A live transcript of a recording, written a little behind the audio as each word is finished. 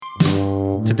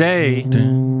Today,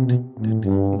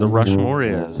 the Rushmore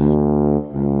is.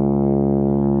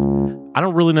 I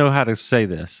don't really know how to say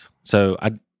this, so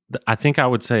I think I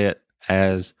would say it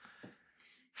as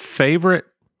favorite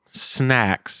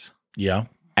snacks Yeah.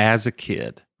 as a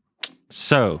kid.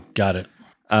 So, Got it.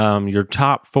 your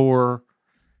top 4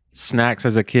 snacks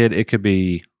as a kid, it could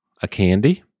be a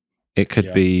candy, it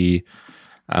could be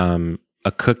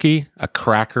a cookie, a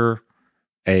cracker,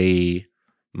 a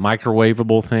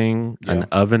microwavable thing, an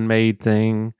oven-made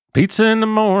thing. Pizza in the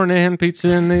morning, pizza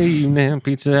in the evening,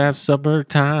 pizza at supper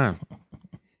time.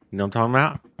 You know what I'm talking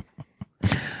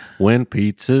about? When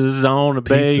pizza's on a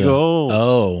bagel,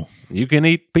 Oh, you can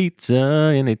eat pizza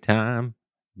anytime.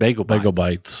 Bagel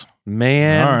bites.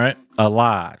 Man, All right.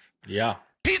 alive. Yeah.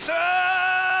 Pizza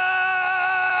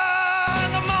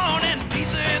in the morning,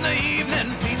 pizza in the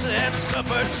evening, pizza at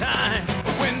supper time.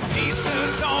 When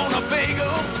pizza's on a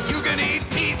bagel, you can eat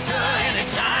pizza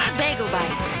anytime. Bagel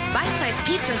Bites. Bite-sized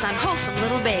pizzas on wholesome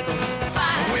little bagels.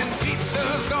 When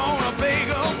pizza's on a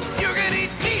bagel, you can eat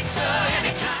pizza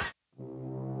anytime.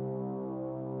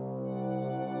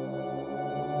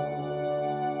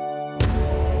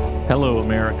 Hello,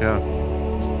 America.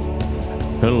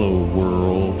 Hello,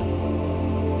 world.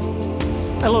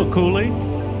 Hello, Cooley.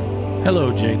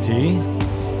 Hello, JT.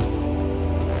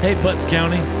 Hey, Butts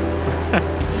County.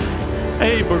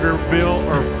 Hey, Boogerville,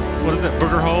 or what is it,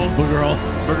 Booger Hole? Booger Hole.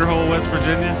 Booger Hole, West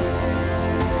Virginia.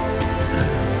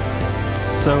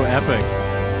 So epic.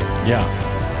 Yeah.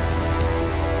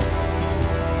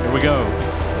 Here we go.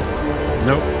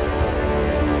 Nope.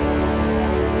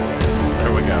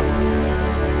 There we go.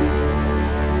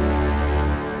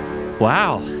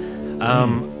 Wow.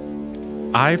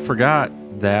 I forgot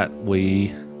that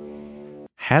we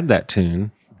had that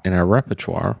tune in our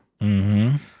repertoire.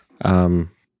 Mm-hmm.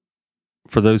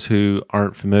 For those who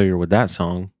aren't familiar with that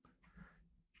song,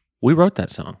 we wrote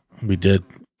that song. We did.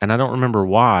 And I don't remember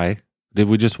why. Did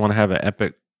we just want to have an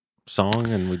epic song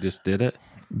and we just did it?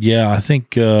 Yeah, I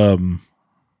think that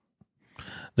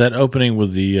opening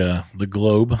with the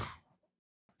globe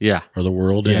Yeah. or the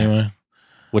world Yeah. anyway.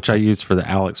 Which I used for the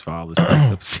Alex file this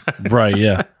past episode. Right,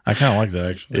 yeah. I kind of like that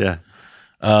actually. Yeah.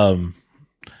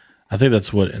 I think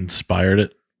that's what inspired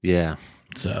it. Yeah.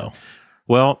 So,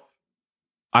 Well,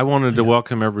 I wanted to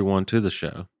welcome everyone to the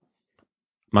show.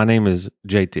 My name is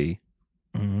JT.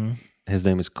 mm-hmm. His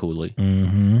name is Cooley.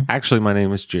 Mm-hmm. Actually, my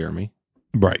name is Jeremy.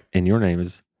 Right. And your name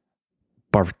is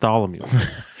Bartholomew.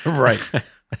 Right.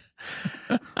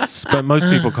 But most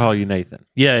people call you Nathan.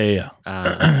 Yeah.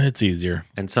 It's easier.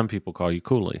 And some people call you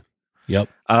Cooley. Yep.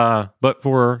 But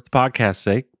for the podcast's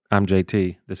sake, I'm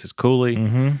JT. This is Cooley.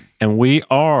 Mm-hmm. And we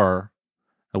are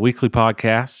a weekly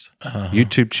podcast,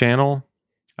 YouTube channel.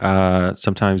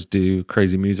 Sometimes do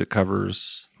crazy music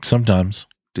covers, Sometimes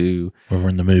do when we're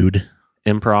in the mood.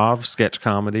 improv, sketch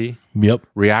comedy, Yep.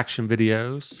 reaction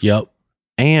videos. Yep.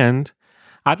 And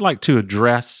I'd like to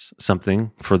address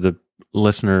something for the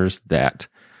listeners that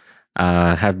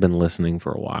have been listening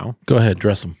for a while. Go ahead,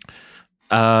 dress them.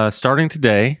 Starting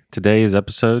today is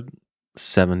episode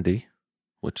 70,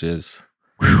 which is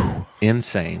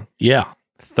insane. Yeah.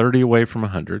 30 away from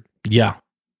 100, Yeah.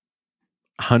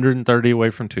 130 away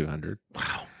from 200.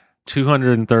 Wow.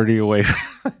 230 away.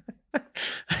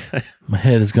 My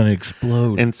head is going to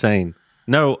explode. Insane.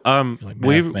 No, like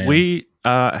math, man. we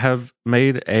have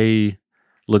made a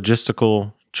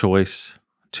logistical choice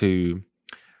to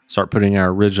start putting our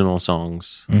original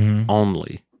songs Mhm.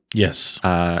 only, Yes.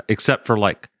 except for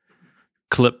like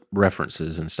clip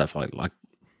references and stuff like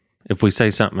if we say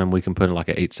something and we can put in like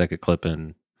an 8-second clip in,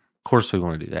 of course we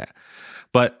want to do that.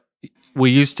 But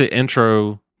we used to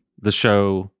intro the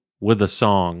show with a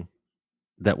song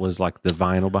that was like the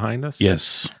vinyl behind us.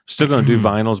 Yes. Still going to do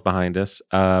vinyls behind us,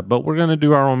 but we're going to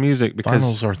do our own music because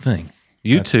Vinyl's our thing.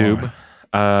 YouTube,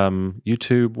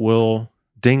 YouTube will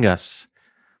ding us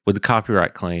with the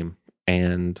copyright claim,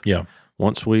 and Yeah.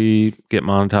 once we get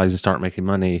monetized and start making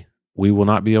money, we will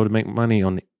not be able to make money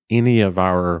on any of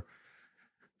our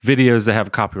videos that have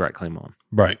a copyright claim on.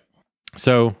 Right.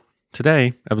 So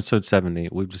today, episode 70,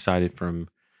 we've decided from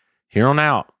here on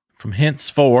out, From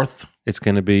henceforth. it's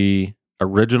going to be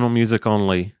original music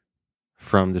only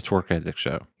from the Twerk Addict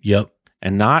Show, Yep.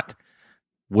 and not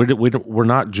we're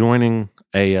not joining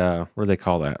a what do they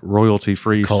call that, royalty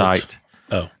free Cult. site.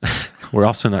 Oh. We're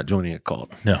also not joining a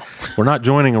cult. No. We're not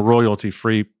joining a royalty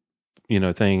free,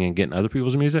 thing and getting other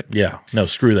people's music. Yeah. No,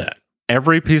 screw that.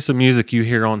 Every piece of music you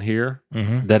hear on here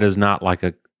Mm-hmm. that is not like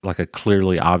a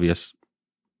clearly obvious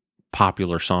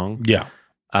popular song Yeah.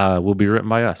 will be written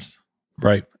by us.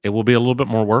 Right. It will be a little bit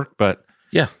more work, but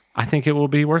Yeah. I think it will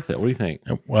be worth it. What do you think?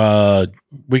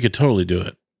 We could totally do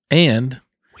it. And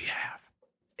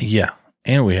Yeah.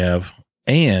 And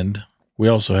we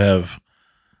also have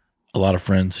a lot of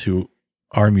friends who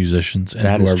are musicians and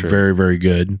That who is are true. very, very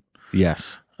good.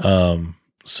 Yes.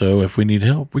 So if we need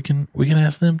help, we can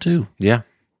ask them too. Yeah.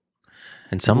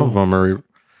 And some of them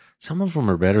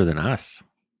are better than us.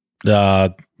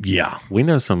 Yeah. We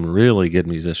know some really good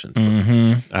musicians.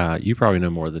 Mm-hmm. You probably know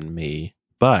more than me,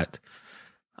 but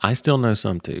I still know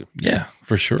some too. Yeah,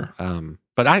 for sure.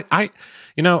 But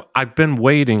I've been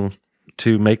waiting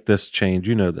to make this change.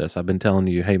 You know this. I've been telling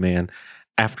you, hey man,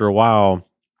 after a while,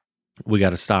 we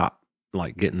got to stop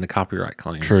like getting the copyright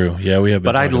claims. True. Yeah, we have been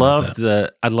But I talking about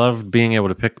that. loved being able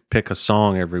to pick a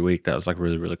song every week. That was like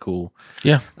really, really cool.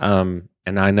 Yeah. And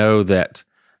I know that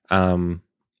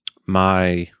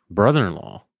my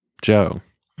brother-in-law, Joe,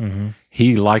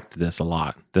 he liked this a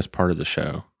lot, this part of the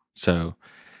show. So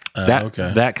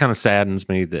that kind of saddens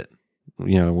me that,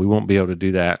 we won't be able to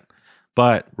do that.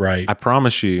 But Right. I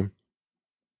promise you're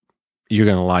going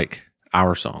to like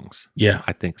our songs. Yeah.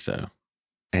 I think so.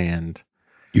 And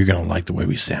You're going to like the way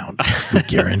we sound. We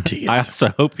guarantee it. I also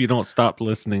hope you don't stop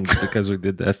listening because we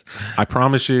did this. I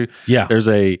promise you, Yeah. there's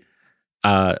a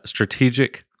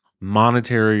strategic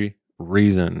monetary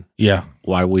reason Yeah.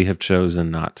 why we have chosen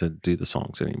not to do the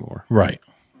songs anymore. Right.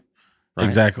 Right?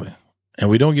 Exactly. And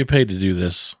we don't get paid to do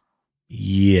this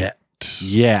yet.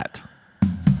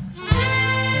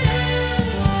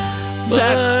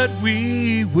 But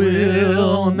we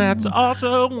will. And that's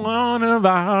also one of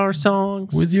our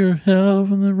songs. With your help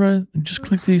and the right, just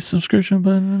click the subscription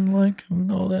button and like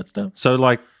and all that stuff. So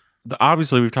like,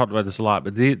 obviously we've talked about this a lot,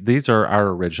 but these are our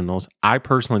originals. I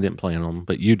personally didn't play on them,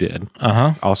 but you did.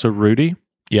 Also Rudy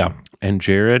Yeah. and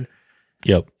Jared.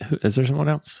 Yep. Is there someone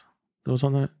else that was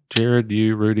on that? Jared,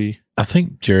 you, Rudy. I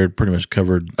think Jared pretty much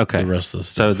covered Okay. the rest of the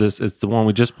So stuff. it's the one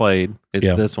we just played. It's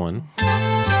Yeah. this one.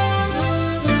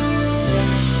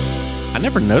 I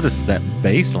never noticed that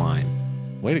bass line.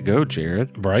 Way to go,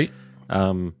 Jared. Right?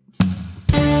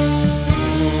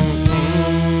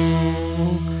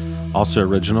 Also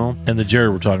original. And the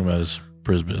Jared we're talking about is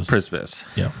Prisbis. Prisbis.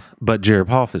 Yeah. But Jared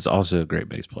Poff is also a great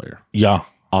bass player. Yeah.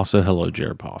 Also, hello,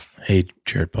 Jared Poff. Hey,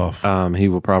 Jared Poff. He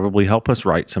will probably help us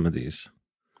write some of these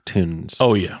tunes.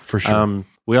 Oh, yeah, for sure.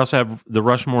 We also have the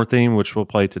Rushmore theme, which we'll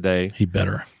play today. He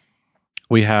better.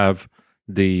 We have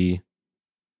the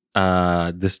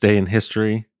This Day in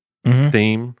History Mhm.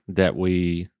 theme that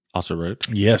we also wrote.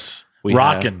 Yes. We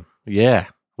Rocking. Yeah.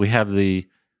 We have the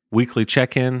weekly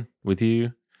check-in with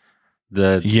you.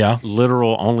 The Yeah.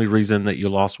 literal only reason that you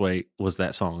lost weight was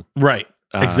that song. Right.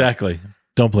 Exactly.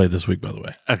 Don't play it this week, by the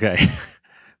way. Okay.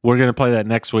 We're going to play that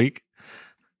next week.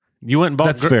 You went and bought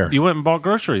That's fair. You went and bought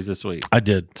groceries this week. I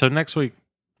did. So next week,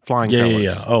 flying Yeah, colors.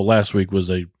 yeah. Oh, last week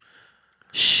was a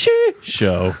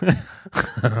show.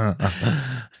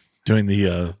 Doing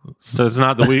the So it's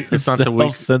not the week. It's not the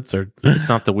week. censored. It's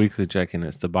not the weekly check-in.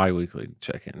 It's the bi-weekly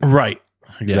check-in. Right.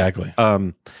 Exactly.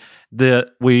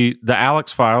 The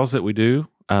Alex files that we do.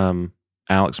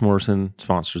 Alex Morrison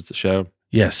sponsors the show.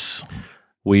 Yes.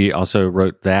 We also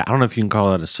wrote that. I don't know if you can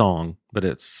call that a song, but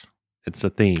it's a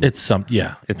theme. It's something.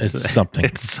 Yeah. It's something.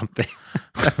 It's something.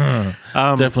 It's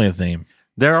definitely a theme.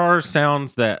 There are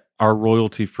sounds that are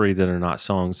royalty free that are not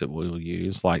songs that we will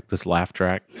use, like this laugh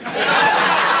track.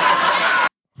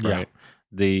 Right.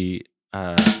 The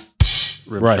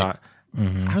rib Right. shot.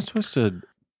 Mhm. I was supposed to.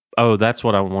 Oh, that's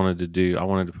what I wanted to do. I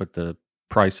wanted to put the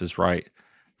Price is Right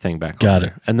thing back. Got on it.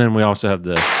 there. And then we also have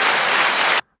the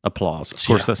applause. Of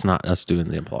course, Yeah. that's not us doing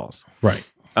the applause. Right.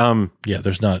 Yeah.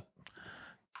 There's not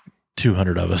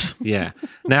 200 of us. Yeah.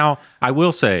 Now, I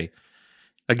will say,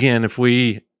 again, if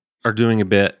we are doing a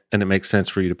bit and it makes sense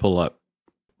for you to pull up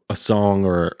a song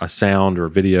or a sound or a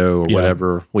video or Yeah.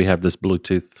 whatever, we have this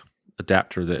Bluetooth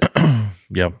adapter that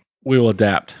Yep. we will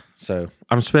adapt. So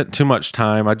I'm spent too much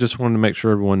time. I just wanted to make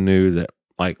sure everyone knew that,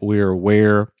 like, we're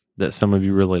aware that some of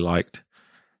you really liked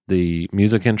the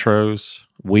music intros.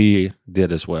 We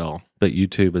did as well. But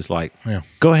YouTube is like, Yeah.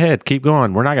 go ahead, keep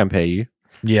going. We're not going to pay you.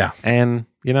 Yeah. And,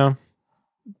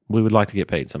 we would like to get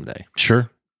paid someday. Sure.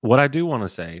 What I do want to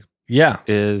say Yeah.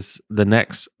 is the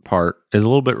next part is a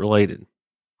little bit related.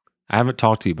 I haven't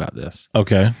talked to you about this,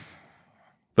 Okay.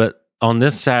 but on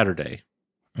this Saturday,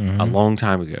 a Mhm. long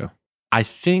time ago, I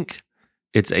think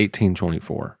it's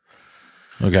 1824.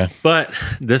 Okay. But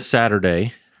this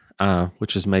Saturday,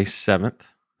 which is May 7th,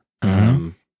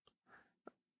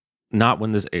 not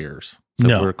when this airs. So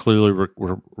No. we're clearly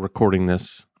we're recording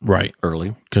this Right.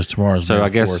 early. Because tomorrow's So May I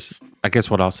the guess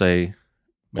 4th. what I'll say.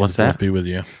 May What's the 4th that? Be with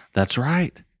you. That's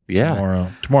right. Yeah.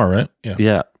 Tomorrow, right? Yeah.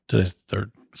 Yeah. Today's the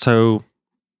 3rd. So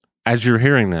as you're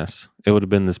hearing this, it would have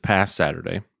been this past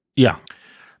Saturday, Yeah.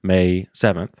 May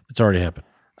 7th. It's already happened.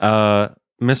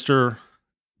 Mr.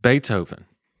 Beethoven.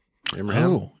 Remember him?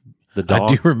 Oh, The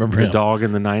dog. I do remember the him. dog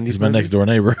in the 90s. He's my movie? next door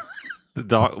neighbor. The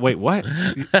dog. Wait, what?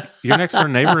 Your next door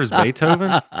neighbor is Beethoven?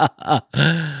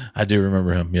 I do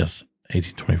remember him. Yes,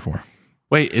 1824.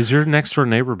 Wait, is your next door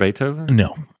neighbor Beethoven?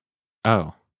 No,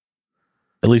 Oh,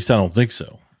 at least I don't think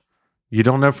so. you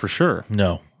don't know for sure.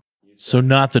 No. So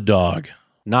not the dog,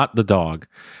 Not the dog.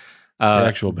 the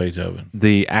actual Beethoven.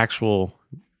 The actual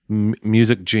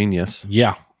music genius.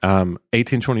 Yeah.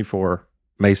 1824,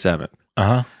 May 7th.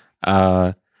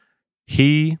 Uh-huh.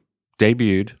 He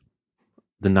debuted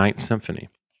the Ninth Symphony.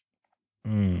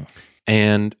 Mm.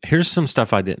 And here's some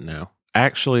stuff I didn't know.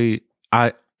 Actually,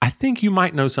 I think you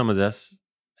might know some of this,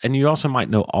 and you also might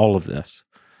know all of this.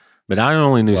 But I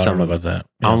only knew Well, I don't some know of about that.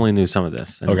 I Yeah. only knew some of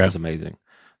this, and Okay. it was amazing.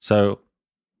 So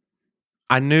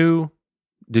I knew.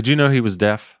 Did you know he was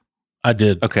deaf? I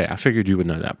did. Okay, I figured you would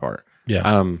know that part.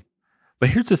 Yeah. But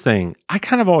here's the thing: I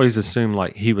kind of always assumed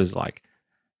like he was like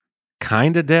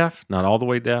kind of deaf, not all the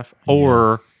way deaf,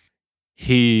 or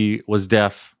he was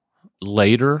deaf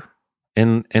later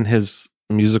in his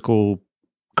musical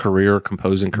career,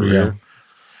 composing career. Yeah.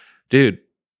 Dude,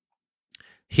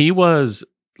 he was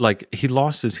like he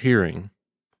lost his hearing,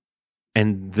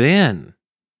 and then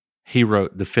he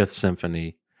wrote the Fifth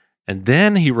Symphony, and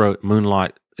then he wrote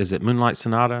Moonlight. Is it Moonlight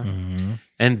Sonata? Mhm.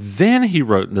 And then he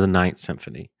wrote the Ninth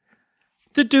Symphony.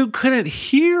 The dude couldn't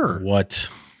hear. What?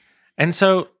 And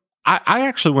so I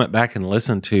actually went back and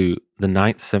listened to the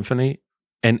Ninth Symphony,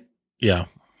 and Yeah.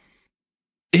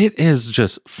 it is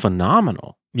just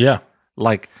phenomenal. Yeah.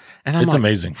 Like, and I'm It's like,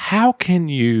 amazing. how can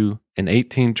you in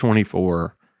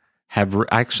 1824 have?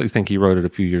 I actually think he wrote it a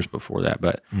few years before that,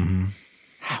 but Hmm.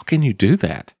 how can you do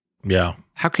that? Yeah.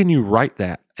 How can you write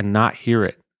that and not hear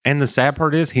it? And the sad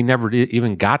part is, he never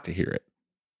even got to hear it.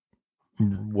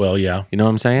 Well, yeah. You know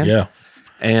what I'm saying? Yeah.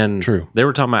 And True. they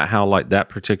were talking about how like that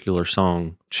particular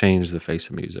song changed the face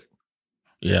of music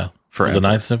Yeah. forever. The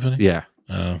Ninth Symphony? Yeah,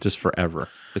 Oh. just forever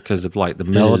because of like the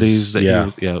melodies is, that yeah. he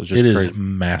was, it was just It is crazy.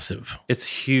 massive. It's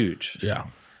huge. Yeah.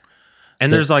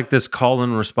 And there's like this call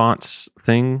and response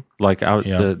thing. Like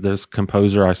Yeah. this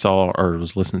composer I saw or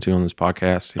was listening to on this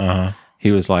podcast, Uh-huh. he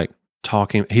was like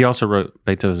talking. He also wrote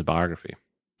Beethoven's biography,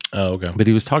 Oh, okay. but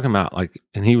he was talking about like,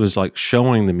 and he was like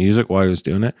showing the music while he was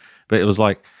doing it. But it was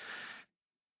like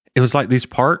these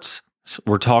parts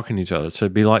were talking to each other. So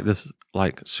it'd be like this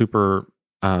like super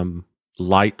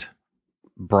light,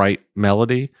 bright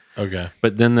melody. Okay.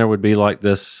 But then there would be like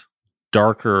this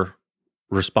darker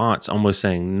response, almost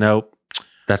saying, nope,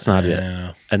 that's not it.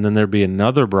 Yeah. And then there'd be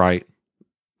another bright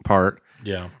part.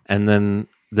 Yeah. And then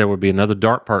there would be another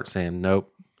dark part saying,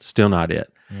 nope, still not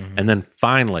it. Mhm. And then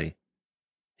finally,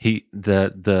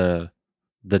 the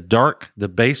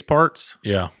bass parts,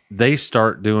 Yeah. they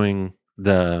start doing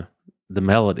the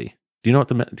melody. Do you know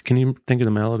what can you think of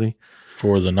the melody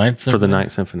For the Ninth Symphony? for the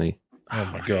Ninth Symphony? Oh,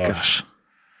 my gosh.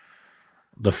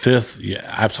 The Fifth, yeah,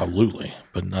 absolutely.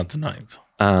 But not the Ninth.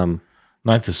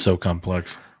 Ninth is so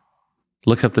complex.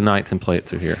 Look up the Ninth and play it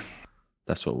through here.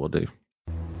 That's what we'll do.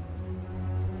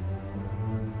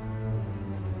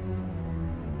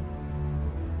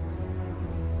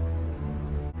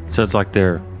 So it's like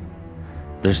they're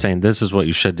saying this is what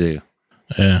you should do.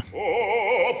 Yeah.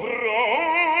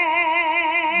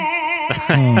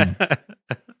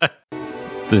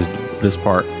 This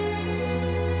part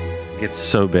gets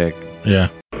so big. Yeah.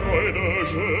 Eine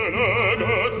schöne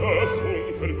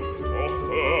Götterfunken,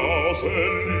 Tochter aus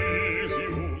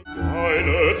Elysium.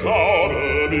 Deine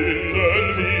Zauber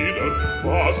binden wieder,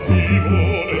 was die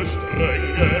Mode streng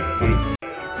gebührt.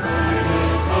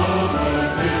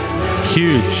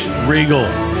 Huge. Regal.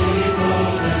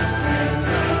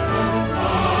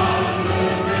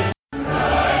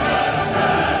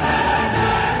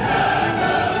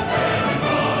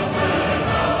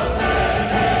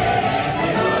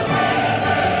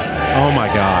 Oh my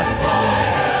God.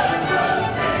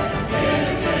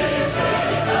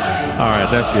 All right,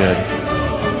 that's good.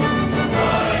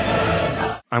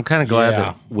 I'm kind of glad Yeah.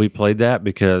 that we played that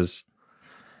because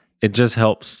it just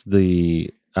helps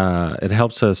it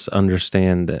helps us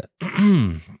understand that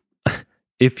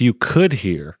if you could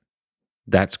hear,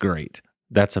 that's great.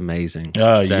 That's amazing.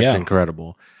 That's Yeah.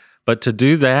 incredible. But to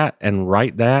do that and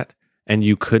write that and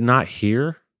you could not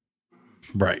hear,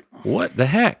 Right. what the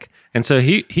heck? And so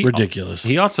he Ridiculous.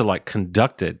 He also like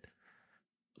conducted,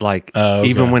 like Okay.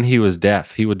 even when he was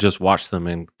deaf, he would just watch them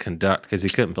and conduct because he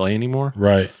couldn't play anymore.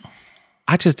 Right.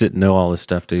 I just didn't know all this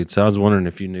stuff, dude. So I was wondering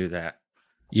if you knew that.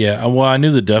 Yeah. Well, I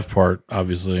knew the deaf part,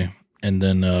 obviously. And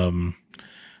then,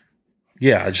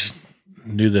 yeah, I just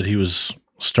knew that he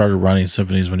started writing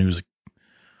symphonies when he was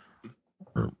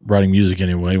or writing music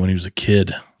anyway, when he was a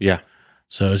kid. Yeah.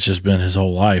 So it's just been his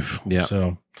whole life. Yeah.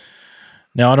 So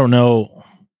now I don't know,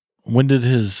 when did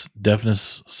his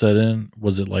deafness set in?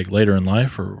 Was it like later in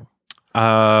life or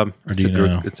do you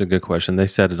know? It's a good question. They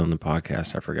said it on the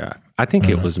podcast. I forgot. I think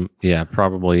it was,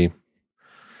 probably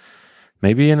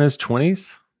maybe in his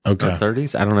 20s or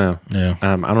 30s. I don't know. Yeah.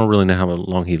 I don't really know how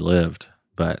long he lived,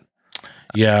 but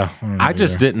yeah. I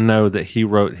just didn't know that he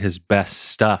wrote his best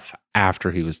stuff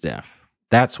after he was deaf.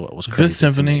 That's what was crazy. Fifth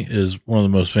Symphony is one of the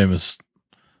most famous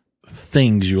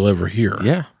things you'll ever hear.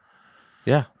 Yeah.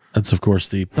 Yeah. That's, of course,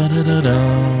 the ba-da-da-da,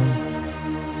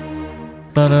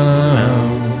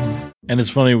 ba-da-da-da. And it's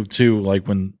funny, too, like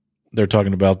when they're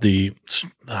talking about the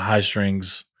high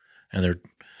strings and they're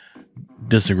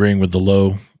disagreeing with the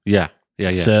low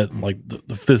set. Like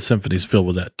the Fifth Symphony is filled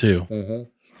with that, too. Mm-hmm.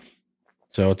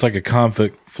 So it's like a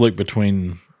conflict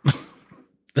between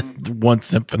one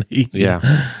symphony. Yeah.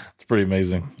 It's pretty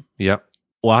amazing. Yep.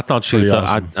 Well, I thought you thought,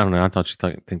 awesome. I don't know. I thought you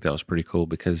think that was pretty cool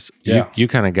because Yeah. you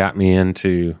kind of got me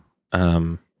into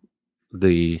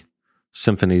the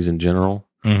symphonies in general.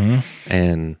 Mm-hmm.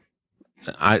 And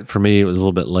for me, it was a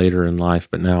little bit later in life,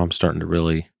 but now I'm starting to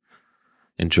really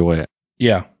enjoy it.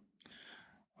 Yeah.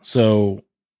 So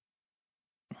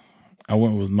I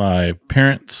went with my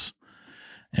parents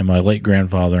and my late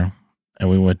grandfather, and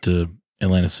we went to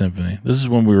Atlanta Symphony. This is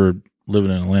when we were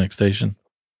living in Atlantic Station.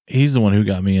 He's the one who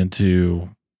got me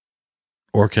into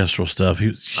orchestral stuff. He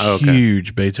was a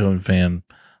huge Beethoven fan,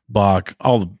 Bach,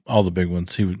 all the big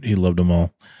ones. He loved them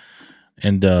all.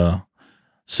 And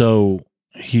so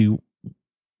I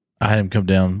had him come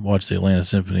down, watch the Atlanta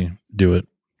Symphony do it,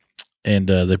 and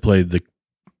they played the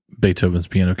Beethoven's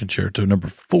Piano Concerto No.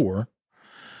 4.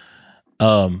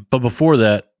 But before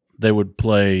that, they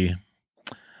play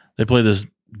this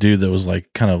dude that was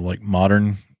like kind of like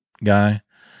modern guy,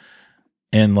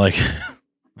 and like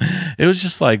it was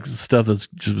just like stuff that's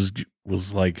just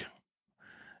was like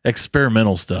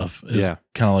experimental stuff. It's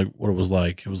kind of like what it was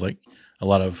like. It was like a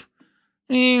lot of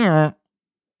it's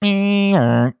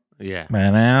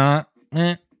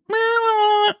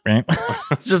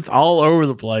just all over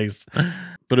the place.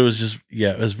 But it was just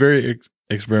it was very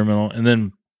experimental. And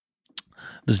then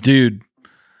this dude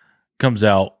comes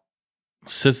out,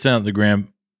 sits down at the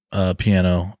grand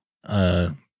piano,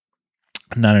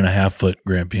 9.5 foot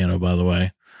grand piano, by the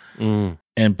way,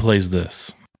 and plays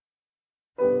this.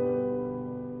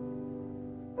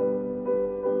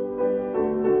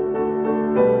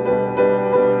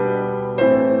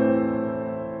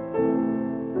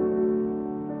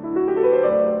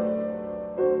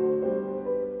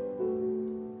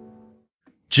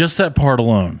 Just that part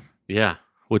alone. Yeah.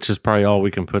 Which is probably all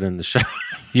we can put in the show.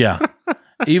 Yeah.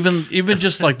 Even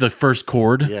just like the first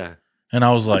chord. Yeah. And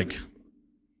I was like,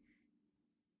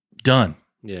 done.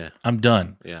 Yeah. I'm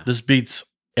done. Yeah. This beats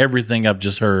everything I've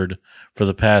just heard for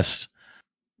the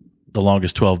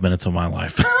longest 12 minutes of my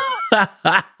life.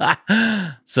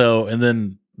 So, and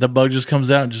then the bug just comes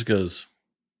out and just goes,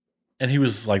 and he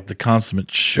was like the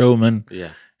consummate showman.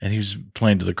 Yeah. And he was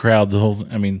playing to the crowd the whole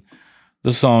thing. I mean,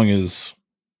 this song is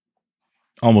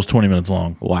almost 20 minutes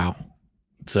long. Wow.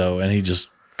 So, and he just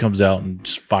comes out and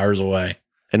just fires away.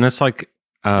 And it's like,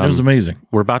 it was amazing.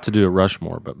 We're about to do a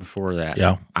Rushmore, but before that,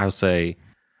 I'll say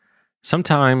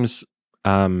sometimes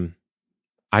I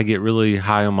get really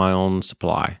high on my own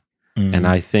supply, and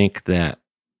I think that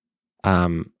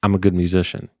I'm a good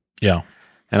musician. Yeah.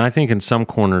 And I think in some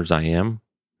corners I am,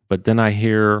 but then I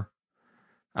hear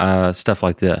stuff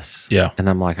like this. Yeah. And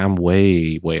I'm like, I'm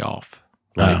way, way off.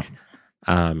 Like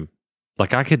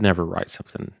I could never write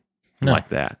something like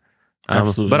that.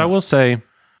 Absolutely. But I will say,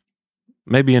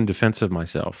 maybe in defense of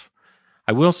myself,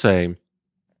 I will say,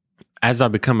 as I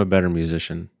become a better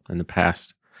musician in the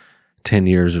past 10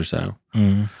 years or so,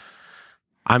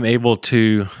 I'm able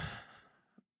to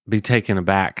be taken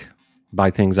aback by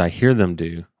things I hear them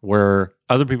do, where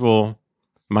other people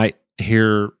might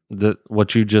hear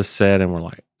what you just said and were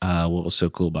like, what was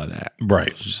so cool about that? Right.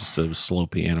 It's just a slow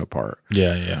piano part.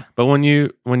 Yeah, yeah. But when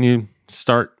you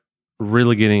start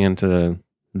really getting into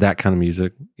that kind of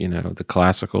music, the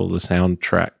classical, the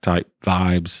soundtrack type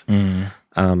vibes,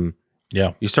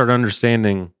 you start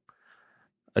understanding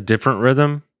a different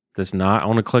rhythm that's not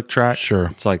on a click track. Sure.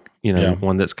 It's like,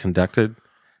 one that's conducted,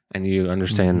 and you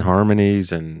understand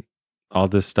harmonies and all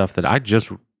this stuff that I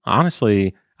just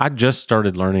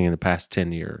started learning in the past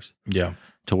 10 years. Yeah.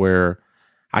 To where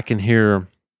I can hear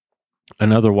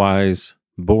an otherwise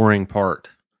boring part.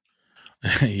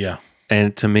 Yeah.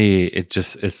 And to me, it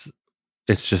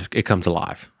comes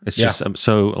alive. It's just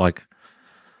so like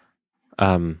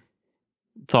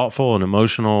thoughtful and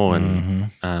emotional,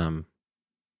 and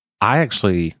I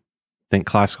actually think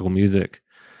classical music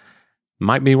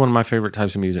might be one of my favorite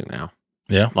types of music now.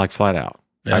 Yeah. Like flat out.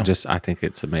 Yeah. I think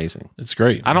it's amazing. It's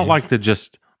great. I don't like the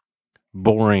just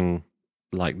boring,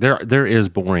 like there is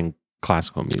boring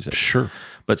classical music, Sure.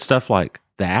 but stuff like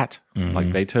that, like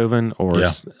Mhm. Beethoven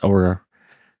Yeah. or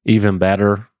even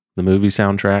better, the movie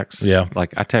soundtracks. Yeah.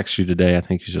 Like I text you today, I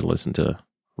think you should listen to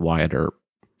Wyatt Earp.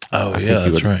 Oh, I think yeah,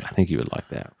 you that's would, right. I think you would like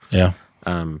that. Yeah.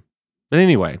 But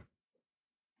anyway,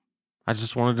 I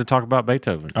just wanted to talk about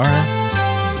Beethoven. All right.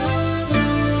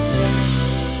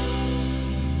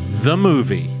 The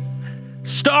movie.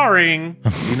 Starring,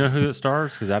 you know who it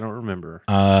stars? Because I don't remember.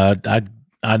 I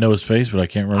know his face, but I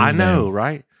can't remember I his know, name.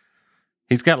 right?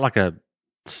 He's got like a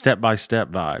step-by-step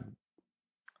vibe.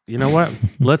 You know what?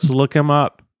 Let's look him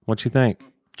up. What you think?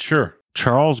 Sure.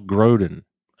 Charles Grodin.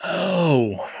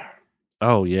 Oh.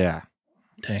 Oh, yeah.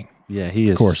 Dang. Yeah, he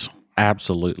is. Of course.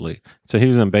 Absolutely. So he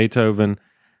was in Beethoven,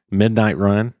 Midnight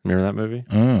Run. Remember that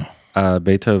movie? Oh.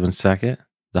 Beethoven Second,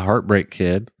 The Heartbreak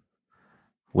Kid,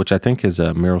 which I think is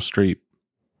Meryl Streep.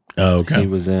 Oh, okay. He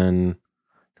was in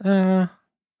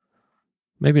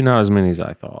maybe not as many as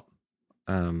I thought.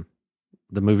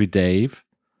 The movie Dave.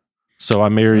 So I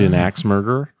Married an Axe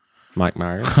Murderer, Mike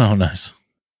Myers. Oh, nice.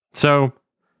 So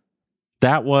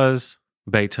that was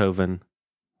Beethoven,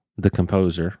 the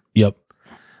composer. Yep.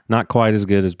 Not quite as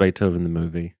good as Beethoven the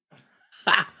movie.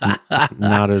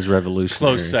 Not as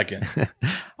revolutionary. Close second.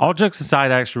 All jokes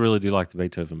aside, I actually really do like the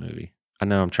Beethoven movie. I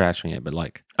know I'm trashing it, but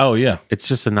like Oh, yeah. it's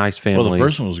just a nice family. Well, the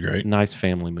first one was great. nice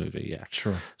family movie. Yeah.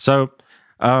 Sure. So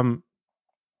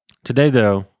today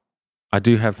though, I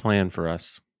do have planned for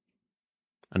us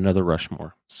another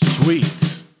Rushmore.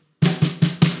 Sweet.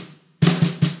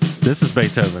 This is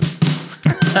Beethoven.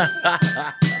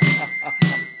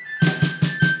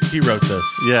 He wrote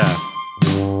this. Yeah.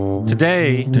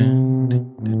 Today,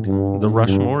 the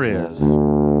Rushmore is.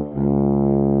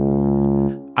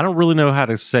 I don't really know how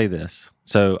to say this,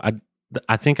 so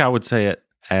I think I would say it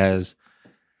as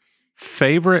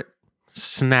favorite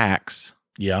snacks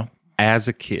Yeah. as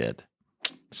a kid.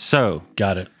 So,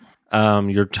 Got it.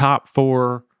 your top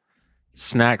 4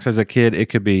 snacks as a kid, it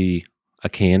could be a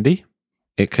candy,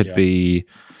 it could Yeah. be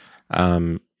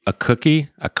a cookie,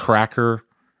 a cracker,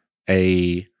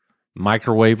 a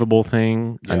microwavable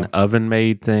thing, an Yeah. oven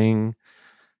made thing,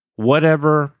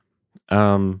 whatever.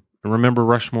 Remember,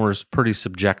 Rushmore is pretty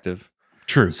subjective.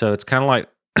 True. So it's kind of like,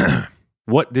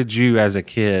 what did you as a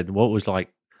kid, what was like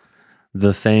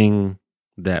the thing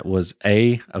that was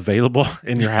available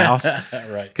in your house?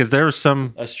 Right. Because there were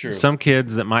some That's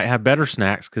kids that might have better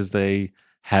snacks because they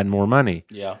had more money.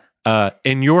 Yeah.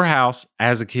 In your house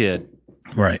as a kid,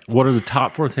 Right. what are the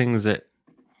top 4 things that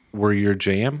were your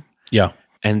jam? Yeah.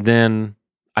 And then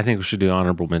I think we should do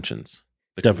honorable mentions.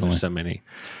 Because Definitely. There's so many.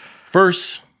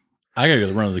 First, I got to go to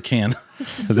the run of the can.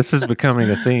 So this is becoming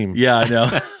a theme. Yeah, I know.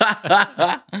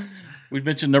 We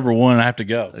mentioned number 1. I have to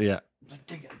go. Yeah.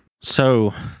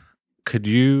 So could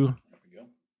you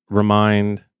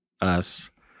remind us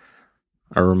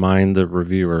or remind the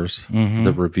reviewers, Mhm.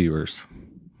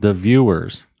 the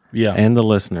viewers Yeah. and the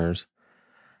listeners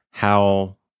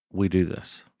how we do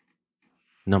this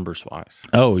numbers wise?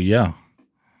 Oh, yeah.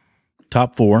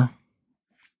 Top 4.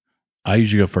 I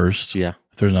usually go first. Yeah.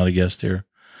 If there's not a guest here,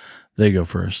 they go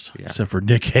first. Yeah. Except for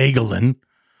Nick Hagelin,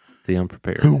 The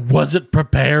unprepared who wasn't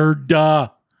prepared.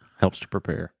 helps to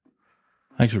prepare,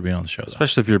 Thanks for being on the show, though.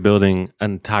 especially if you're building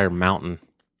an entire mountain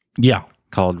Yeah.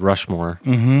 called Rushmore.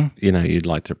 Mm-hmm. You know, you'd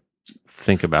like to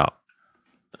think about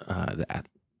that.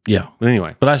 Yeah. But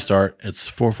anyway, But I start. It's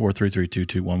 4 4 3 3 2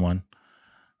 2 1 1.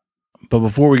 But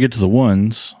before we get to the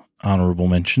ones, honorable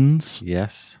mentions,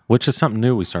 yes, which is something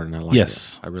new we started. And I like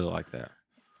Yes. that. I really like that.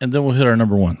 and then we'll hit our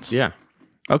number ones. Yeah.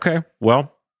 Okay.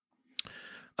 Well,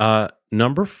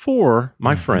 number 4,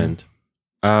 my friend.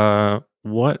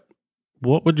 What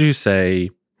would you say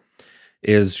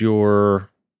is your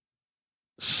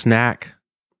snack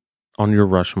on your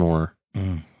Rushmore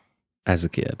Mm. as a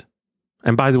kid?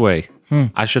 And by the way, Hmm.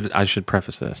 I should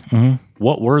preface this. Mm-hmm.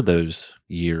 What were those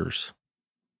years?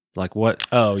 Like what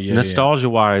Oh, yeah. nostalgia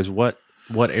wise? What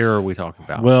era are we talking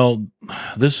yeah. about? Well,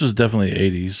 this was definitely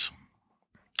 80s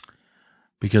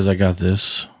because I got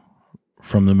this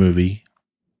from the movie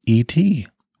E.T.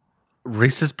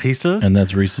 Reese's Pieces. And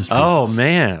that's Reese's Pieces. Oh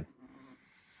man!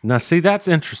 Now see, that's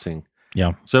interesting.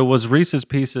 Yeah. So was Reese's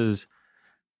Pieces?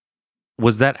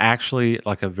 Was that actually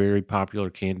like a very popular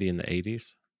candy in the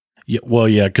 80s? Yeah. Well,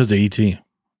 yeah, because of E.T.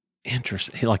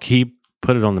 Interesting. Like he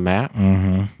put it on the map.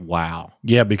 Mm-hmm. Wow.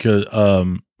 Yeah, because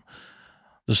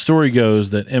the story goes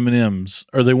that M&M's,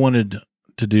 or they wanted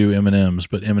to do M&M's,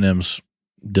 but M&M's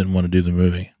didn't want to do the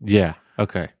movie. Yeah.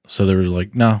 Okay. So they were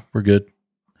like, no, we're good.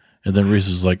 And then Reese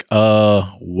was like,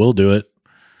 we'll do it.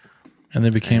 And they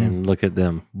became And look at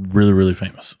them. really, really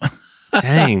famous.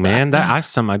 Dang, man. I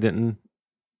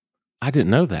didn't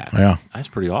know that. Yeah. That's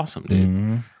pretty awesome, dude.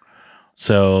 Mhm.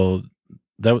 So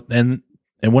that and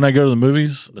when I go to the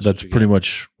movies, That's that's what you pretty get.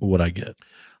 much what I get.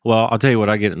 Well, I'll tell you what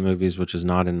I get in the movies, which is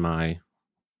not in my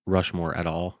Rushmore at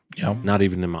all. Yeah. Not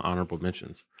even in my honorable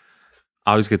mentions.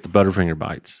 I always get the Butterfinger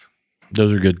bites.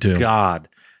 Those are good too. God,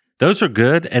 those are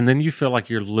good. And then you feel like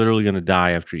you're literally going to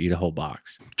die after you eat a whole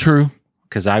box. True.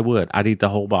 Because I'd eat the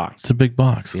whole box. It's a big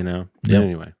box. You know? Yep. But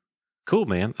anyway, cool,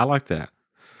 man. I like that.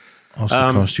 Also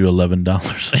cost you $11.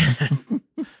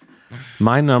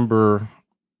 My number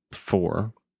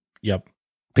 4. Yep.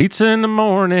 Pizza in the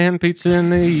morning, pizza in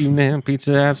the evening,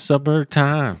 pizza at supper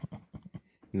time.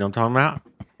 You know what I'm talking about?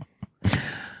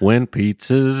 When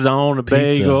pizza's on a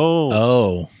bagel,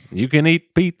 Oh, you can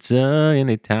eat pizza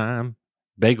anytime.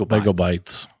 Bagel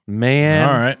bites. Man,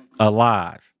 all right.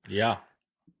 alive. Yeah.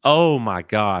 Oh my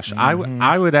gosh. Mhm.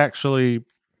 I would actually,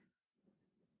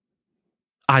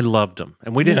 I loved them.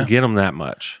 And we didn't Yeah. get them that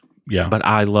much, Yeah. but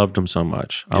I loved them so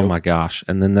much. Oh Yep. my gosh.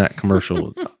 And then that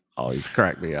commercial always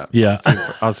cracked me up. Yeah.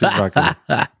 I'll see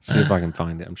if I can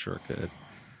find it. I'm sure I could.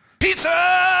 Pizza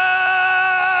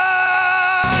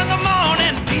in the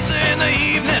morning, pizza in the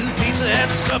evening, pizza at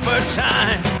supper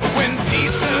time. When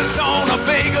pizza's on a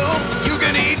bagel, you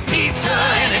can eat pizza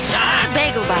anytime.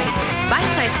 Bagel Bites.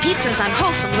 Bite-sized pizzas on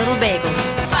wholesome little bagels.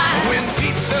 When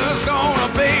pizza's on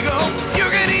a bagel, you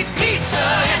can eat pizza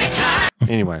anytime.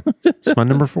 Anyway, it's my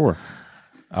number 4.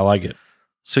 I like it.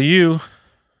 So you,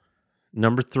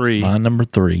 number 3, My number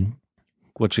 3,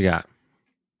 what you got?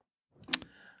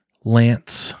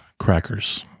 Lance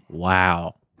crackers.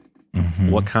 Wow. Mhm.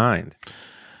 What kind?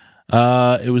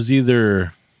 It was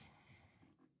either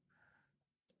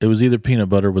peanut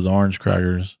butter with orange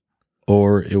crackers,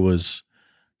 or it was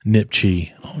nip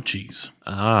cheese. Oh, cheese.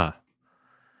 I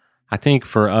think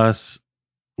for us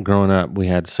growing up, we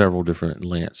had several different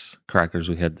Lance crackers.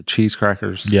 We had the cheese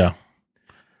crackers, Yeah,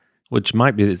 which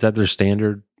might be, is that their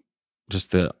standard?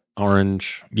 Just the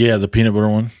orange? yeah, the peanut butter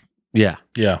one. Yeah.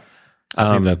 Yeah, I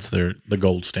think Um, that's the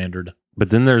gold standard. But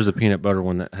then there's the peanut butter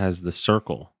one that has the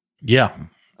circle. Yeah.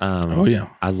 Oh yeah,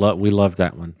 We love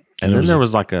that one. And it then was there a-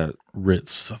 was like a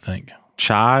Ritz, I think.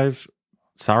 chive,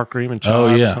 sour cream and chive Oh,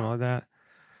 or yeah. something like that.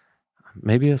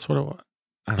 Maybe that's what it was.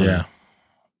 I don't Yeah, know.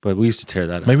 But we used to tear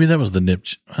that up. maybe that was the nip.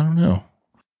 I don't know.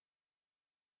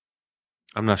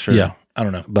 I'm not sure. Yeah, I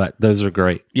don't know. But those are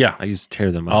great. Yeah, I used to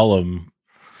tear them up. all of them.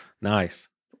 Nice.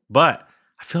 But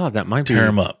I feel like that might Tear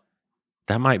them be up.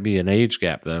 that might be an age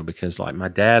gap though, because like my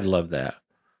dad loved that.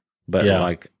 But Yeah.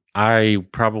 like I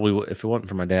probably if it wasn't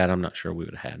for my dad, I'm not sure we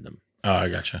would have had them. Oh, I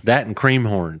gotcha. That and cream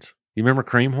horns. You remember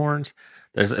cream horns?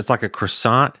 It's like a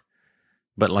croissant,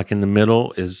 but like in the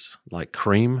middle is like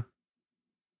cream.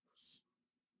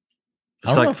 I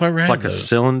don't know like, if I ever it's had like a those.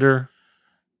 cylinder.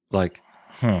 Like,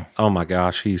 Huh? oh my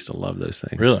gosh, he used to love those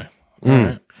things. Really?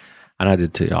 Mm. And I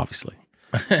did too, obviously.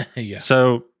 All right. Yeah.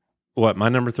 So what, my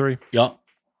number 3? Yeah.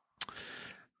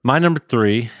 My number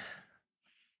 3,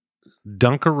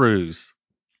 Dunkaroos.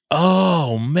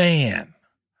 Oh man,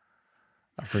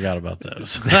 I forgot about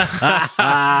those.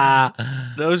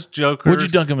 Those jokers. Where'd you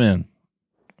dunk them in?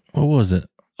 What was it?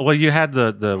 Well, you had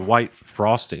the white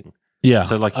frosting. Yeah.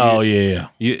 So, like, oh yeah,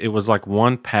 It was like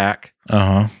one pack, yeah. Uh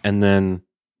huh. and then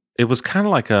it was kind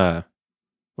of like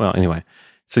well, anyway.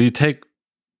 So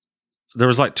there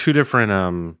was like 2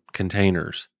 different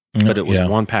containers, but it was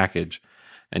one package,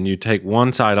 and you take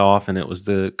one side off, and it was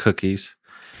the cookies,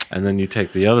 and then you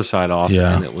take the other side off,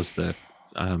 Yeah. and it was the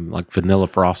like vanilla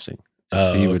frosting. And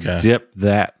so Oh, you would okay. dip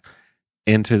that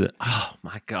into the. Oh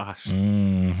my gosh,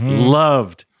 Mm-hmm.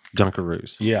 loved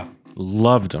Dunkaroos, Yeah.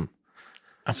 loved them.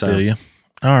 I So- feel you.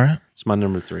 All right. It's my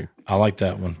number 3. I like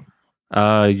that one.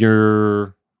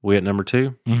 We at number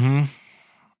 2. Mm-hmm.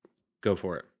 Go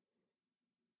for it.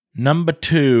 Number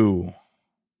 2,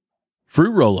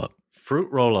 fruit roll up.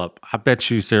 Fruit roll up. I bet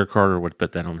you Sarah Carter would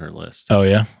put that on her list. Oh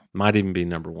yeah, Might even be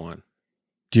number 1.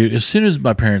 dude. As soon as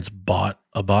my parents bought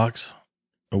a box,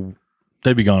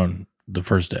 they'd be gone the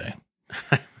first day.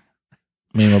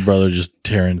 Me and my brother just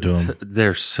tear into them.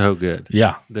 They're so good.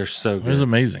 Yeah, They're so it was good.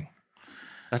 amazing.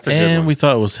 That's a good And one. we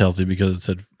thought it was healthy because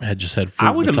it had just had fruit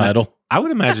I in would the title. I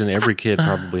would imagine every kid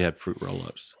probably had fruit roll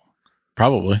ups.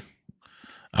 Probably,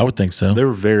 I would think so. They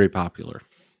were very popular.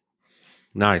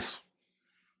 Nice.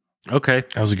 Okay.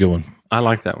 That was a good one. I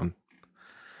like that one.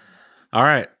 All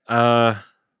right.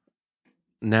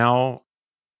 Now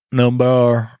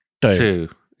Number 2. 2.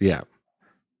 Yeah.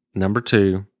 Number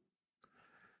 2.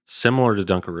 Similar to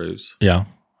Dunkaroos. Yeah.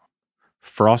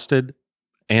 frosted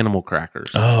animal crackers.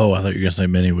 Oh, I thought you were gonna say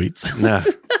mini wheats. No.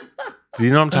 Do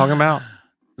you know what I'm talking about?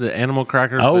 The animal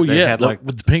crackers. Oh but they yeah, had like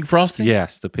with the pink frosting.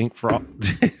 yes, the pink frost.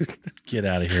 Get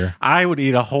out of here. I would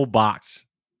eat a whole box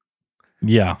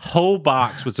Yeah,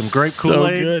 with some grape so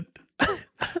Kool-Aid. good.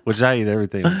 Which I eat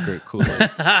everything with grape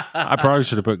Kool-Aid. I probably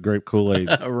should have put grape Kool-Aid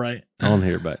Right. on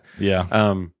here, but Yeah.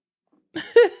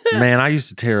 man, I used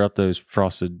to tear up those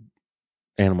frosted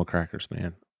animal crackers,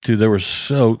 man. Dude, they were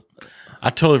so. I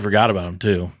totally forgot about them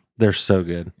too. They're so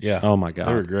good. Yeah. Oh my god.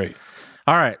 They were great.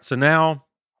 All right, so now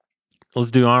let's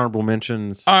do honorable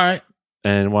mentions. All right.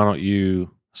 And why don't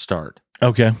you start?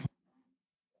 Okay.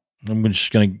 I'm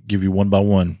just gonna give you one by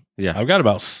one. Yeah. I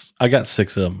got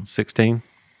 6 of them. 16?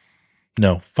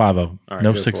 No, 5 of them. All right,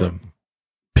 No, go 6 for of them.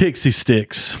 Pixie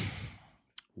Sticks.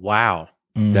 Wow.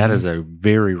 Mhm. That is a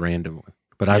very random one,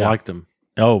 but I Yeah. liked them.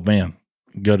 Oh man,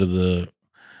 go to the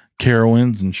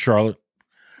Carowinds in Charlotte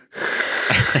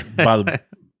by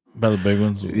the big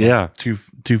ones. Yeah. 2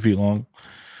 feet long.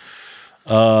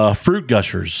 Fruit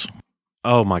Gushers.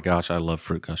 Oh my gosh, I love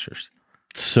Fruit Gushers.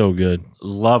 So good.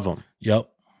 Love them. Yep.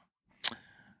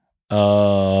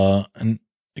 And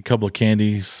a couple of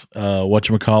candies.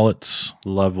 Whatchamacallits.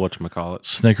 Love whatchamacallit.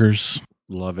 Snickers.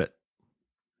 Love it.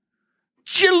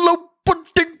 Jello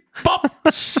pudding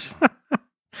pops.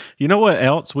 You know what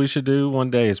else we should do one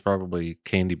day is probably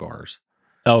candy bars.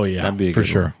 Oh yeah, That'd be a for good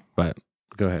sure. one. But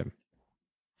go ahead.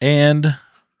 And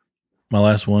my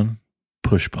last one,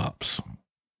 Push Pops.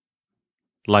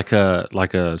 Like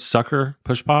a sucker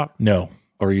push pop? No,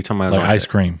 Or are you talking about like ice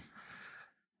cream.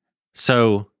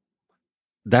 So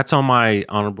that's on my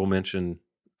honorable mention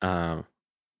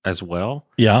as well.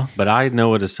 Yeah. But I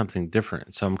know it as something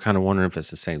different. So I'm kind of wondering if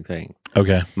it's the same thing.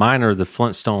 Okay. Mine are the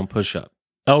Flintstone push up.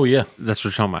 Oh yeah. That's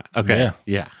what you're talking about. Okay. Yeah.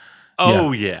 Yeah.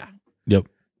 Oh yeah. Yep.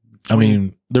 I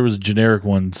mean, there was generic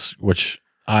ones which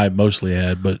I mostly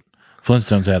had, but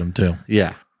Flintstones had them too.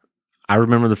 Yeah. I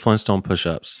remember the Flintstone push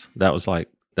ups. That was a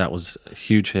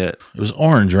huge hit. It was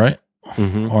orange, right?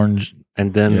 Mhm. Orange.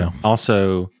 And then Yeah.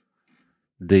 also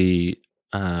the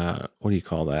what do you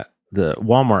call that? The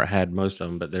Walmart had most of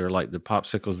them, but they were like the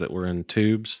popsicles that were in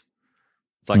tubes.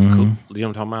 It's like Mhm. cool. You know what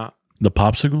I'm talking about? The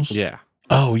popsicles. Yeah.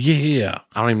 Oh yeah.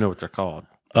 I don't even know what they're called.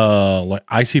 Like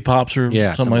icy pops or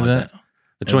Yeah, something like that.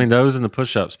 Between those and the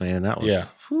push ups, man, that was Yeah.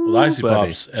 whew, With icy buddy.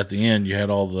 pops at the end, you had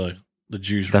all the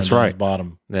juice. That's running down right. the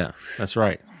bottom. Yeah, that's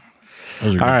right.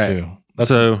 Those are All good right. too. That's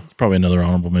So probably another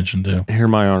honorable mention too. here are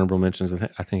my honorable mentions.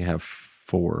 I think I have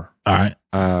 4. All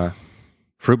right.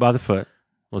 Fruit by the Foot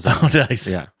was on Oh, there.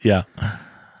 nice. Yeah. Yeah.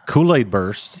 Kool-Aid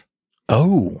Burst. Oh,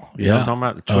 You know what I'm yeah. talking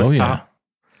about? The twist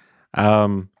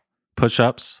top. Push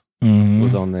ups Mhm.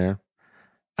 was on there.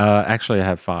 Actually, I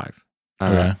have 5.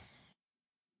 Okay.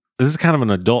 This is kind of an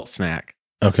adult snack,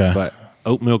 Okay. but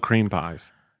oatmeal cream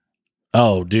pies.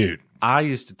 Oh, dude. I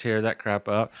used to tear that crap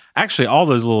up. Actually, all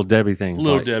those little Debbie things,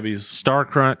 Little like Debbie's. Star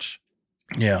Crunch,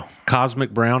 Yeah.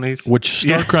 Cosmic Brownies. Which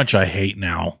Star Yeah. Crunch I hate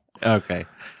now. Okay,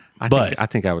 But- I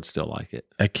think I would still like it.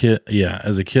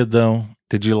 As a kid though,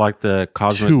 Did you like the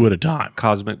 2 at a time.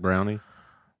 Cosmic Brownie?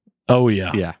 Oh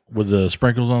yeah. Yeah. With the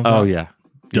sprinkles on top. Oh yeah.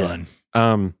 Done.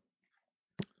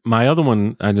 My other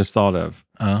one I just thought of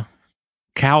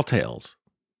Cowtails.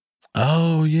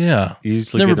 Oh yeah. You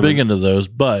usually Never get them big into those,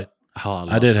 but Oh,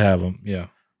 I did have them. Yeah.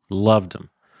 loved them.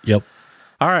 Yep.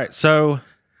 All right, so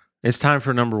it's time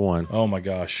for number 1. Oh my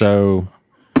gosh. So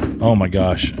Oh my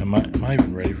gosh. Am I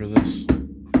even ready for this?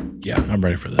 Yeah, I'm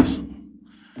ready for this.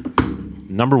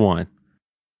 number 1.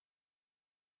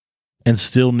 And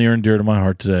still near and dear to my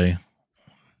heart today,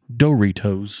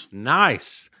 Doritos.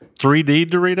 Nice. 3D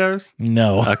Doritos?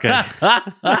 No. Okay.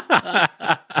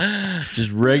 Just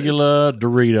regular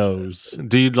Doritos.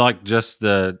 Do you like just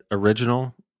the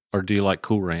original or do you like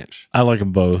Cool Ranch? I like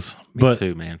them both, Me but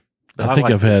too, man. I think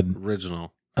like I've the had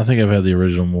original. the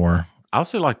original more. I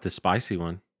also like the spicy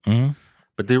one. Mhm.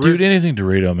 But the Dude, anything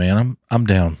Dorito, man, I'm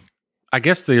down. I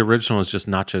guess the original is just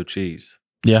nacho cheese.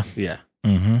 Yeah. Yeah.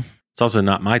 Mm-hmm. It's also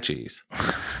not my cheese.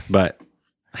 But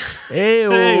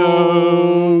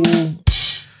Hey-o.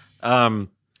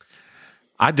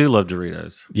 I do love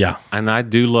Doritos. Yeah. And I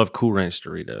do love Cool Ranch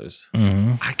Doritos.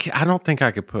 Mm-hmm. I don't think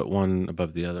I could put one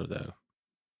above the other though.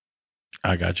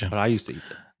 I got you. But I used to eat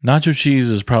it. Nacho cheese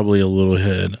is probably a little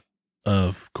ahead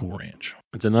of Cool Ranch.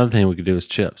 It's another thing we could do is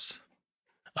chips.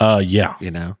 Yeah.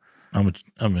 You know, I'm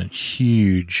a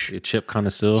huge a chip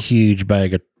connoisseur. huge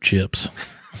bag of chips.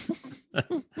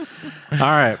 All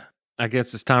right. I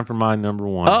guess it's time for my number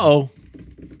 1. Uh-oh.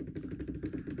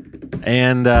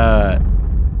 And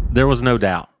there was no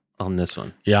doubt on this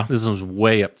one. Yeah. This one's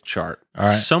way up the chart. All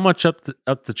right. So much up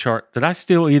the chart that I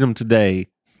still eat them today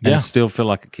Yeah. and still feel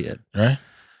like a kid. Right?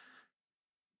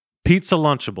 Pizza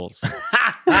Lunchables.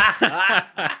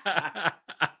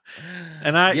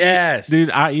 And I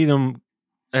eat them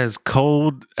as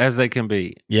cold as they can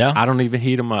be. Yeah. I don't even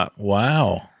heat them up.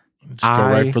 Wow. Just go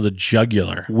right for the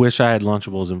jugular. Wish I had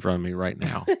Lunchables in front of me right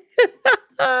now.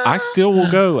 I still will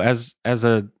go as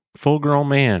a full grown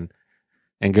man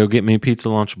and go get me pizza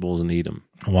Lunchables and eat them.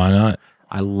 Why not?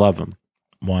 I love them.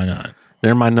 Why not?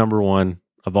 They're my number one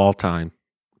of all time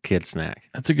kid snack.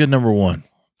 That's a good number one.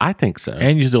 I think so.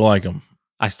 And you still like them.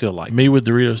 I still like Me with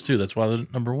Doritos too. That's why they're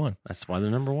number one. That's why they're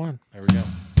number one. There we go.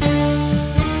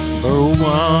 Number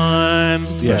one.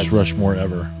 It's the best Rushmore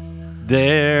ever.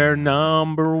 They're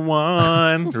number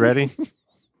one. Ready?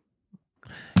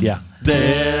 Yeah.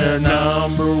 They're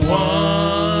number one.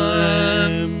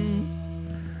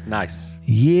 Nice.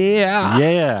 Yeah.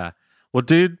 Yeah. Well,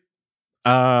 dude,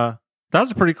 that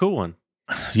was a pretty cool one.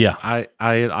 Yeah. I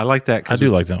like that. I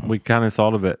do like that one. We kind of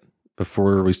thought of it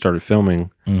before we started filming,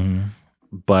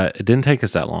 but it didn't take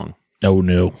us that long. Oh,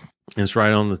 no. It's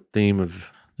right on the theme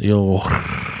of The old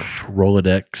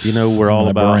Rolodex. You know, we're all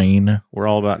my about brain. We're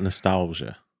all about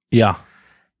nostalgia, Yeah.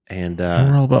 and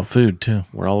We're all about food too.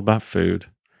 we're all about food.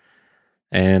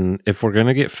 And if we're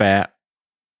gonna get fat,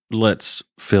 let's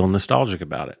feel nostalgic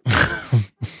about it,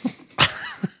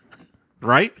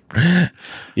 right?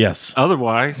 Yes.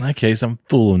 Otherwise, In that case, I'm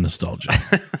full of nostalgia.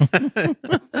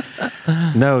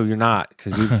 no, you're not,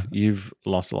 because you've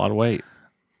lost a lot of weight.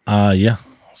 Yeah.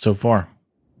 So far.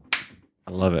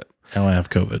 I love it. Now I have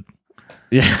COVID.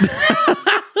 Yeah.